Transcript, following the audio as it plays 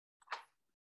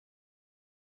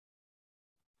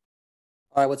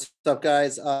All right, what's up,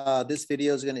 guys? This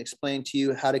video is going to explain to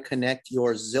you how to connect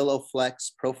your Zillow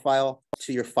Flex profile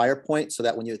to your Firepoint so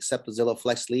that when you accept a Zillow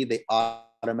Flex lead, they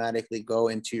automatically go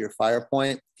into your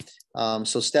Firepoint.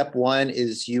 So step one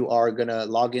is you are going to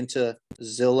log into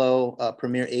Zillow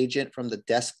Premier Agent from the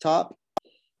desktop,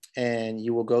 and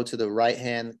you will go to the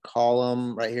right-hand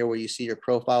column right here where you see your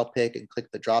profile pic and click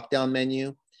the drop-down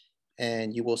menu,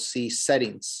 and you will see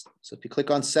settings. So if you click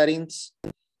on settings,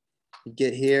 you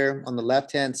get here on the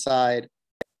left-hand side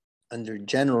under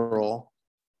general,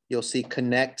 you'll see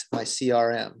connect my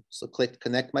CRM. So click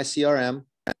connect my CRM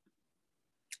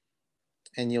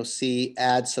and you'll see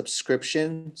add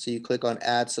subscription. So you click on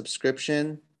add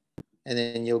subscription and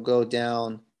then you'll go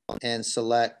down and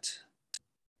select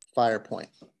Firepoint.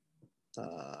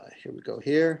 Here we go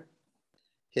here,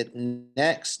 hit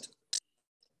next.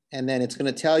 And then it's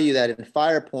going to tell you that in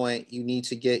Firepoint, you need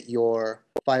to get your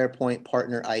Firepoint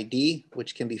partner ID,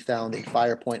 which can be found in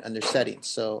Firepoint under settings.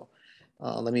 So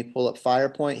let me pull up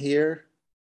Firepoint here.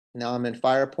 Now I'm in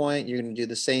Firepoint. You're going to do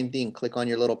the same thing. Click on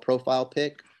your little profile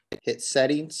pic, hit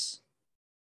settings,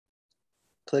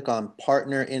 click on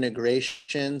partner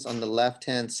integrations on the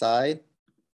left-hand side.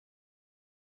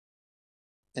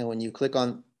 And when you click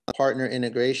on partner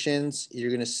integrations, you're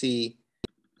going to see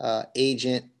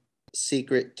agent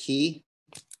secret key,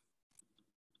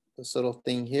 this little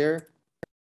thing here.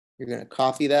 You're going to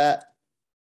copy that.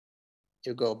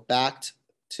 You'll go back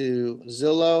to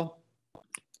Zillow,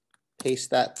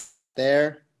 paste that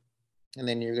there, and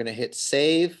then you're going to hit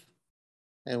save.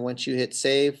 And once you hit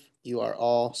save, you are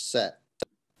all set.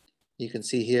 You can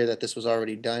see here that this was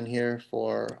already done here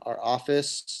for our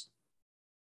office.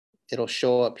 It'll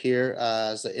show up here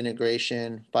as the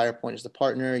integration. Firepoint is the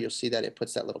partner. You'll see that it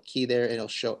puts that little key there and it'll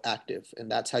show active.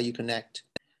 And that's how you connect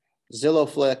Zillow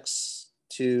Flex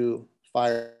to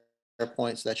Firepoint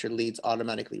so that your leads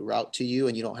automatically route to you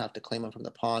and you don't have to claim them from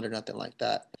the pond or nothing like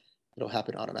that. It'll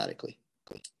happen automatically.